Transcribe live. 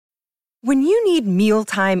When you need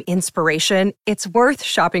mealtime inspiration, it's worth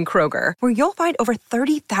shopping Kroger, where you'll find over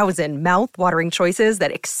 30,000 mouth-watering choices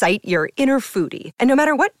that excite your inner foodie. And no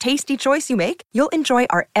matter what tasty choice you make, you'll enjoy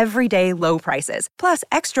our everyday low prices, plus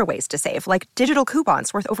extra ways to save, like digital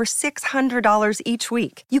coupons worth over $600 each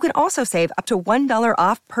week. You can also save up to $1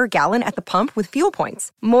 off per gallon at the pump with fuel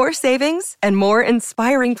points. More savings and more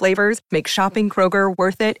inspiring flavors make shopping Kroger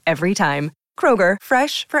worth it every time. Kroger,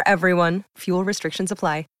 fresh for everyone. Fuel restrictions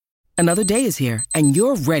apply. Another day is here, and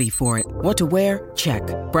you're ready for it. What to wear? Check.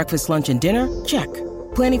 Breakfast, lunch, and dinner? Check.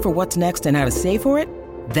 Planning for what's next and how to save for it?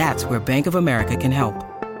 That's where Bank of America can help.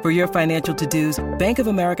 For your financial to-dos, Bank of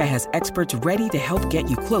America has experts ready to help get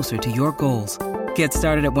you closer to your goals. Get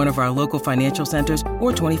started at one of our local financial centers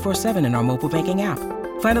or 24/7 in our mobile banking app.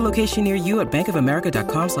 Find a location near you at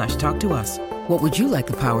bankofamerica.com/talktous. What would you like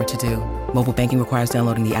the power to do? Mobile banking requires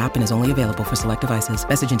downloading the app and is only available for select devices.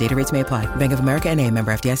 Message and data rates may apply. Bank of America N.A.,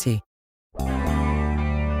 member FDIC.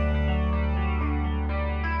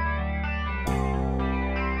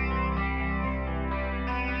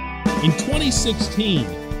 In 2016,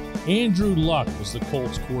 Andrew Luck was the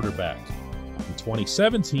Colts quarterback. In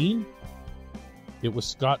 2017, it was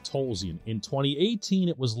Scott Tolzien. In 2018,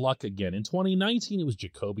 it was Luck again. In 2019, it was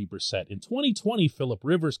Jacoby Brissett. In 2020, Phillip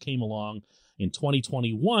Rivers came along. In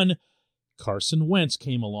 2021, Carson Wentz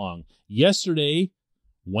came along. Yesterday,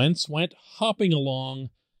 Wentz went hopping along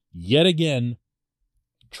yet again,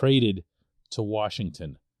 traded to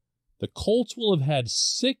Washington. The Colts will have had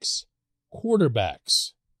 6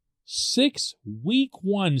 quarterbacks, 6 week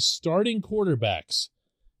 1 starting quarterbacks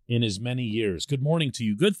in as many years. Good morning to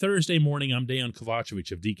you. Good Thursday morning. I'm Dejan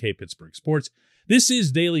Kovacevic of DK Pittsburgh Sports. This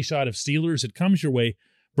is Daily Shot of Steelers. It comes your way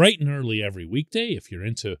bright and early every weekday. If you're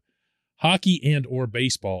into hockey and or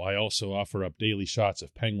baseball, I also offer up daily shots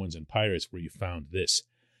of Penguins and Pirates where you found this.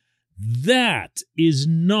 That is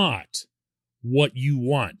not what you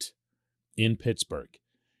want in Pittsburgh.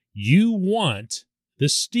 You want the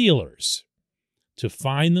Steelers to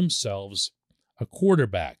find themselves a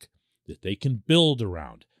quarterback that they can build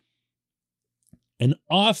around. An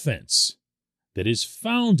offense that is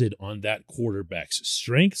founded on that quarterback's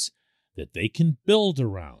strengths that they can build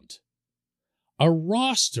around. A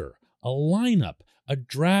roster, a lineup, a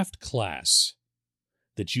draft class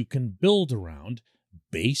that you can build around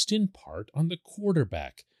based in part on the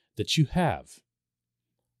quarterback that you have.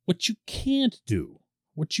 What you can't do,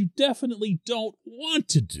 what you definitely don't want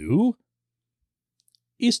to do,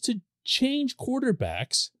 is to change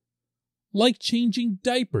quarterbacks like changing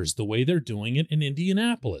diapers the way they're doing it in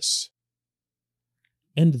Indianapolis.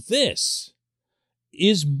 And this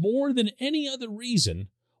is more than any other reason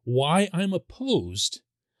why I'm opposed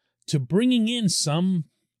to bringing in some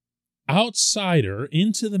outsider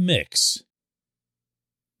into the mix,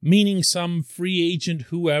 meaning some free agent,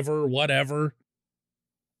 whoever, whatever,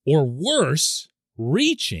 or worse,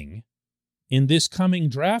 reaching in this coming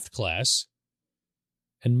draft class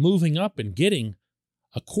and moving up and getting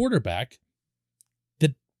a quarterback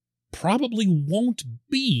that probably won't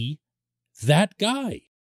be that guy.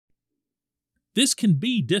 This can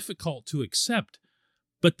be difficult to accept,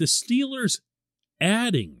 but the Steelers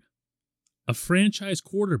adding a franchise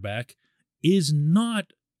quarterback is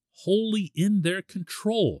not wholly in their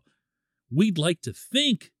control. We'd like to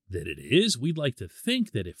think that it is. We'd like to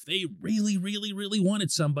think that if they really, really, really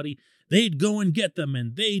wanted somebody, they'd go and get them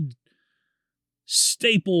and they'd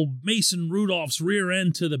staple Mason Rudolph's rear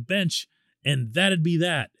end to the bench and that'd be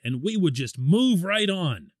that. And we would just move right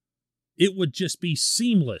on. It would just be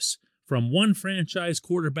seamless from one franchise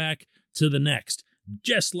quarterback to the next.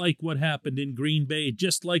 Just like what happened in Green Bay,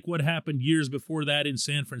 just like what happened years before that in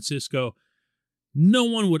San Francisco. No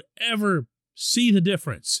one would ever see the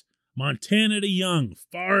difference. Montana to Young,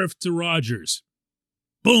 Favre to Rodgers.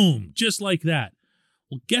 Boom, just like that.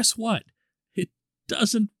 Well, guess what? It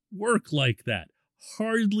doesn't work like that.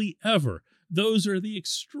 Hardly ever. Those are the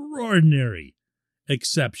extraordinary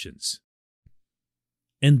exceptions.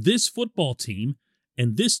 And this football team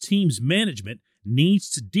and this team's management needs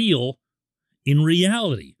to deal in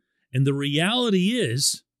reality. And the reality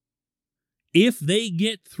is, if they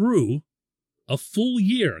get through a full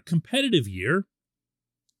year, a competitive year,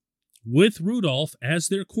 with Rudolph as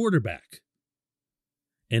their quarterback,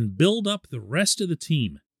 and build up the rest of the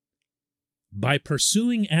team by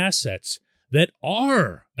pursuing assets that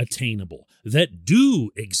are attainable, that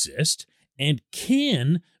do exist, and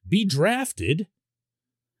can be drafted,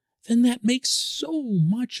 then that makes so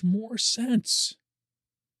much more sense.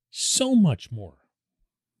 So much more.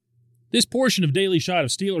 This portion of Daily Shot of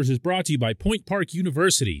Steelers is brought to you by Point Park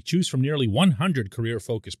University. Choose from nearly 100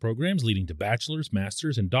 career-focused programs leading to bachelor's,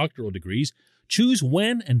 master's, and doctoral degrees. Choose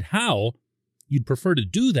when and how you'd prefer to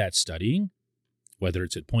do that studying, whether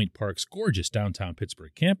it's at Point Park's gorgeous downtown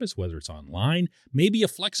Pittsburgh campus, whether it's online, maybe a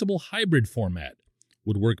flexible hybrid format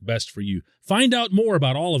would work best for you. Find out more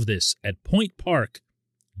about all of this at pointpark.edu.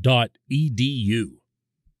 You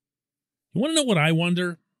want to know what I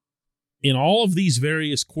wonder? In all of these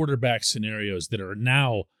various quarterback scenarios that are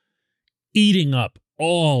now eating up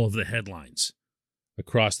all of the headlines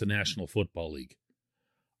across the National Football League,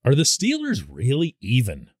 are the Steelers really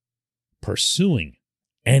even pursuing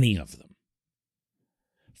any of them?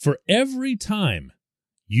 For every time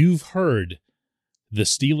you've heard the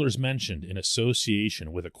Steelers mentioned in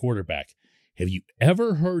association with a quarterback, have you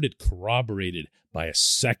ever heard it corroborated by a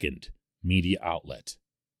second media outlet?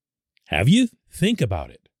 Have you? Think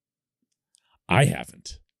about it. I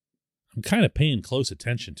haven't. I'm kind of paying close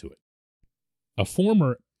attention to it. A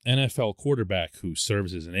former NFL quarterback who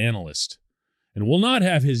serves as an analyst, and will not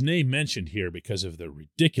have his name mentioned here because of the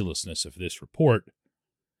ridiculousness of this report,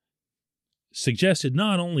 suggested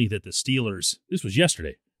not only that the Steelers, this was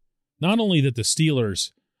yesterday, not only that the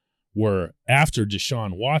Steelers were after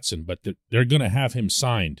Deshaun Watson, but that they're going to have him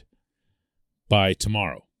signed by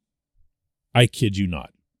tomorrow. I kid you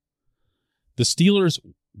not. The Steelers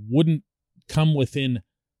wouldn't come within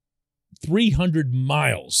 300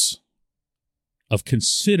 miles of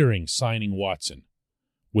considering signing Watson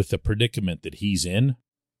with the predicament that he's in,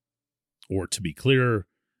 or to be clearer,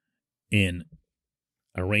 in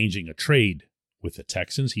arranging a trade with the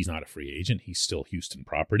Texans. He's not a free agent. He's still Houston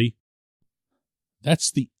property.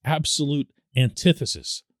 That's the absolute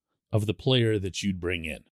antithesis of the player that you'd bring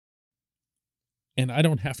in. And I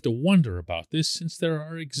don't have to wonder about this since there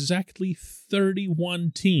are exactly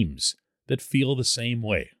 31 teams that feel the same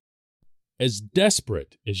way. As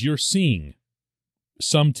desperate as you're seeing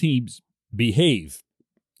some teams behave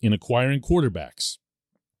in acquiring quarterbacks,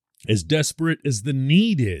 as desperate as the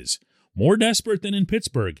need is, more desperate than in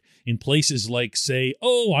Pittsburgh, in places like, say,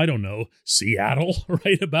 Seattle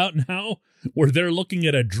right about now, where they're looking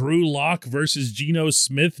at a Drew Lock versus Geno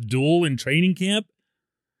Smith duel in training camp,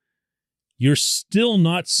 you're still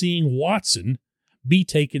not seeing Watson be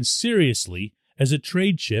taken seriously as a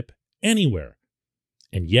trade chip anywhere.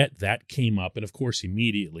 And yet that came up and, of course,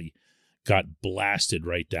 immediately got blasted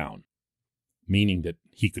right down, meaning that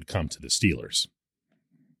he could come to the Steelers.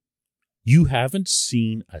 You haven't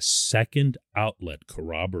seen a second outlet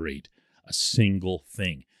corroborate a single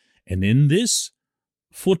thing. And in this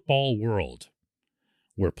football world,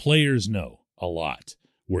 where players know a lot,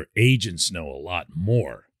 where agents know a lot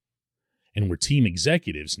more, and where team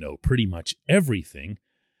executives know pretty much everything,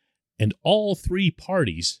 and all three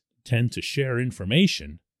parties tend to share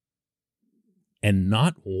information, and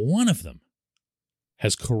not one of them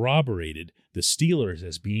has corroborated the Steelers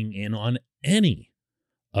as being in on any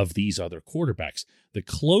of these other quarterbacks. The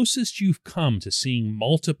closest you've come to seeing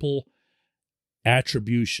multiple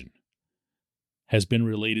attribution has been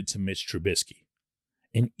related to Mitch Trubisky.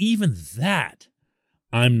 And even that,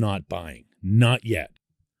 I'm not buying. Not yet.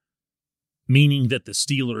 Meaning that the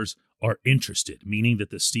Steelers are interested, meaning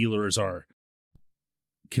that the Steelers are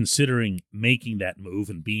considering making that move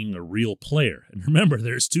and being a real player. And remember,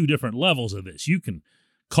 there's two different levels of this. You can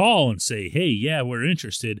call and say, hey, yeah, we're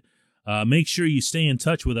interested. Make sure you stay in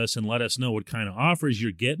touch with us and let us know what kind of offers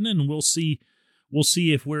you're getting, and we'll see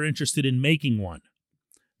if we're interested in making one.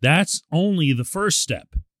 That's only the first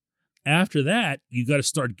step. After that, you got to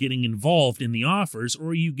start getting involved in the offers,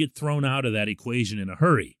 or you get thrown out of that equation in a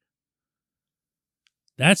hurry.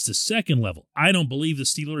 That's the second level. I don't believe the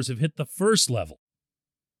Steelers have hit the first level.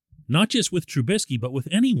 Not just with Trubisky, but with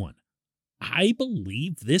anyone. I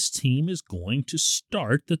believe this team is going to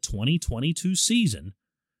start the 2022 season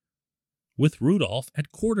with Rudolph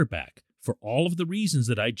at quarterback for all of the reasons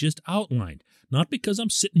that I just outlined. Not because I'm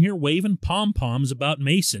sitting here waving pom-poms about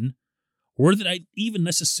Mason, or that I even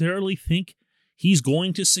necessarily think he's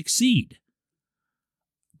going to succeed.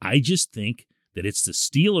 I just think that it's the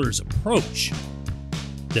Steelers' approach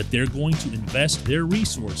that they're going to invest their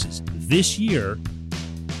resources this year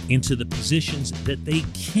into the positions that they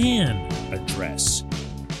can address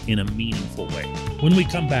in a meaningful way. When we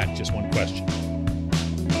come back, just one question.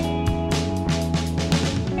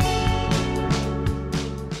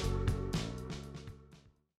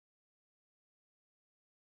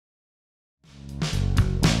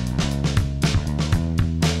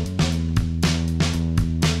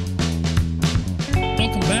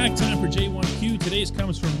 Today's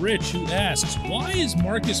comes from Rich, who asks, why is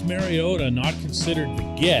Marcus Mariota not considered the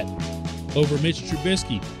get over Mitch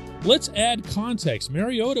Trubisky? Let's add context.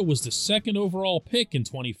 Mariota was the second overall pick in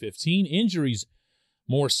 2015. Injuries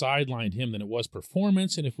more sidelined him than it was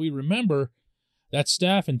performance. And if we remember, that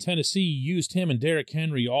staff in Tennessee used him and Derrick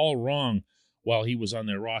Henry all wrong while he was on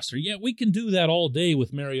their roster. Yeah, we can do that all day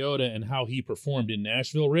with Mariota and how he performed in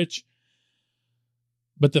Nashville, Rich.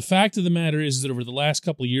 But the fact of the matter is that over the last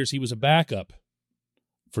couple of years, he was a backup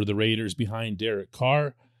for the Raiders behind Derek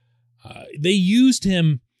Carr. They used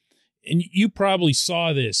him, and you probably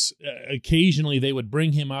saw this. Occasionally, they would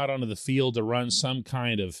bring him out onto the field to run some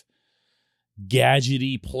kind of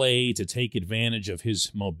gadgety play to take advantage of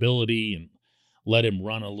his mobility and let him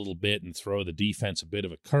run a little bit and throw the defense a bit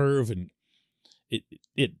of a curve. And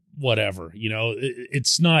it whatever,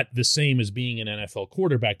 it's not the same as being an NFL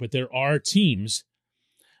quarterback, but there are teams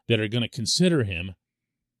that are going to consider him,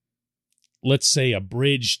 let's say, a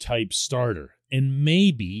bridge-type starter. And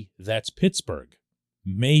maybe that's Pittsburgh.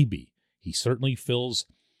 Maybe. He certainly fills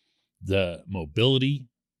the mobility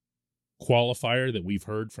qualifier that we've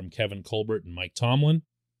heard from Kevin Colbert and Mike Tomlin.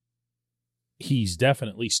 He's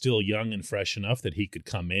definitely still young and fresh enough that he could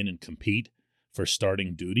come in and compete for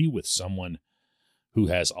starting duty with someone who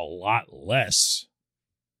has a lot less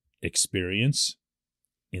experience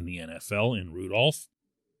in the NFL in Rudolph.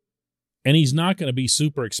 And he's not going to be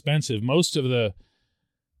super expensive. Most of the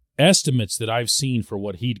estimates that I've seen for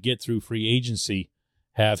what he'd get through free agency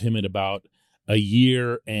have him at about a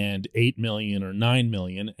year and $8 million or $9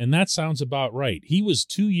 million, and that sounds about right. He was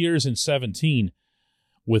 2 years and 17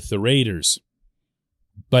 with the Raiders.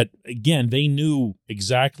 But again, they knew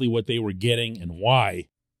exactly what they were getting and why,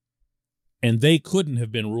 and they couldn't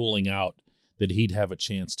have been ruling out that he'd have a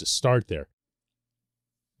chance to start there.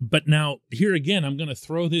 But now, here again, I'm going to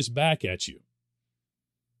throw this back at you.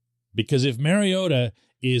 Because if Mariota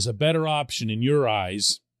is a better option in your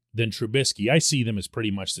eyes than Trubisky, I see them as pretty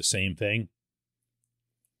much the same thing.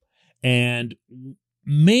 And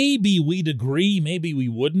maybe we'd agree, maybe we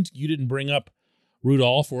wouldn't. You didn't bring up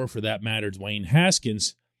Rudolph or, for that matter, Dwayne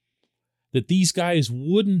Haskins, that these guys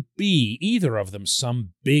wouldn't be, either of them,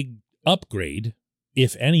 some big upgrade,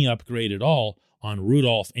 if any upgrade at all, on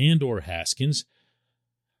Rudolph and or Haskins.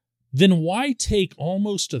 Then why take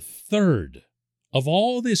almost a third of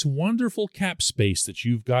all this wonderful cap space that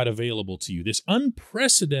you've got available to you, this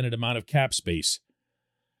unprecedented amount of cap space,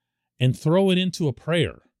 and throw it into a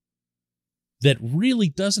prayer that really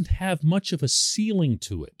doesn't have much of a ceiling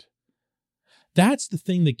to it? That's the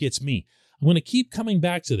thing that gets me. I'm going to keep coming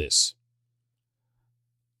back to this.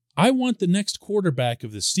 I want the next quarterback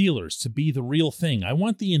of the Steelers to be the real thing. I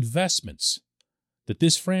want the investments that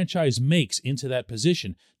this franchise makes into that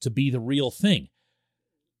position to be the real thing.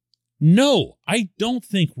 No, I don't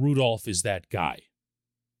think Rudolph is that guy.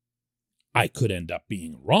 I could end up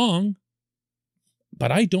being wrong,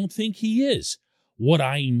 but I don't think he is. What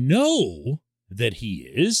I know that he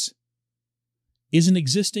is an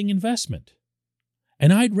existing investment.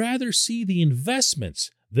 And I'd rather see the investments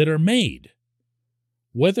that are made,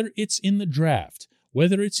 whether it's in the draft,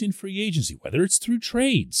 whether it's in free agency, whether it's through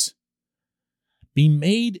trades, be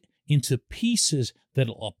made into pieces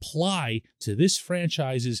that'll apply to this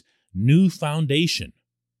franchise's new foundation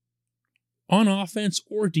on offense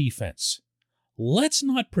or defense. Let's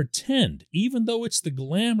not pretend, even though it's the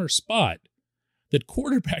glamour spot, that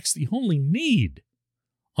quarterback's the only need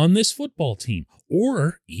on this football team,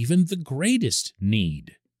 or even the greatest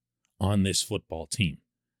need on this football team.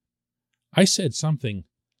 I said something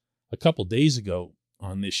a couple days ago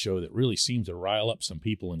on this show that really seemed to rile up some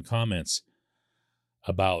people in comments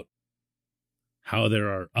about how there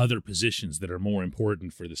are other positions that are more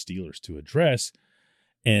important for the Steelers to address.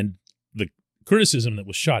 And the criticism that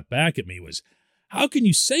was shot back at me was, how can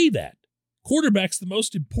you say that? Quarterback's the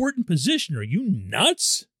most important position. Are you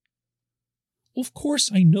nuts? Well, of course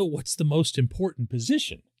I know what's the most important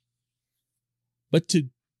position. But to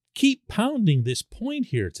keep pounding this point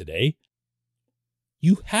here today,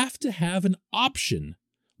 you have to have an option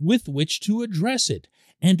with which to address it.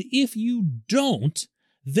 And if you don't,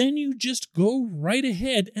 then you just go right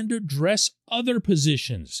ahead and address other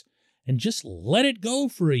positions and just let it go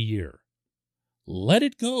for a year. Let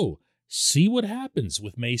it go. See what happens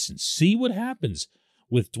with Mason. See what happens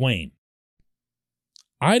with Dwayne.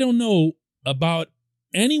 I don't know about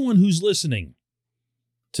anyone who's listening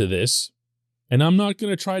to this, and I'm not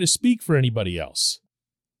going to try to speak for anybody else,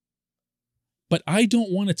 but I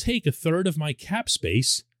don't want to take a third of my cap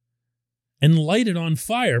space and light it on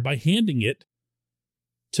fire by handing it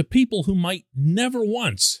to people who might never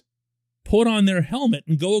once put on their helmet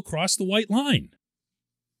and go across the white line.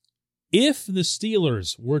 If the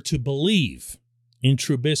Steelers were to believe in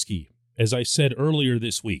Trubisky, as I said earlier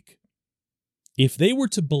this week, If they were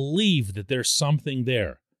to believe that there's something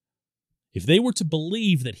there, if they were to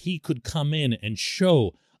believe that he could come in and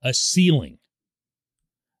show a ceiling,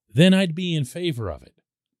 then I'd be in favor of it.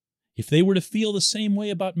 If they were to feel the same way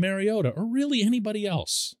about Mariota, or really anybody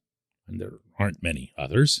else, and there aren't many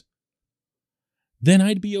others, then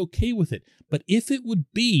I'd be okay with it. But if it would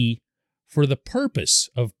be for the purpose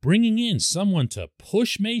of bringing in someone to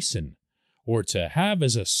push Mason or to have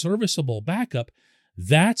as a serviceable backup,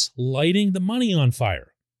 that's lighting the money on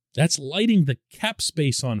fire. That's lighting the cap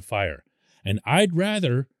space on fire. And I'd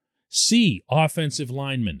rather see offensive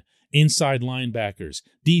linemen, inside linebackers,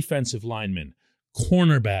 defensive linemen,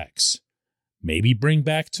 cornerbacks, maybe bring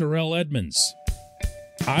back Terrell Edmonds.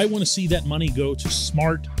 I want to see that money go to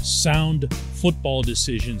smart, sound football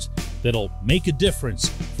decisions that'll make a difference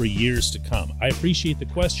for years to come. I appreciate the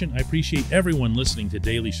question. I appreciate everyone listening to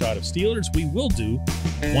Daily Shot of Steelers. We will do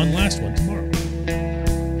one last one tomorrow.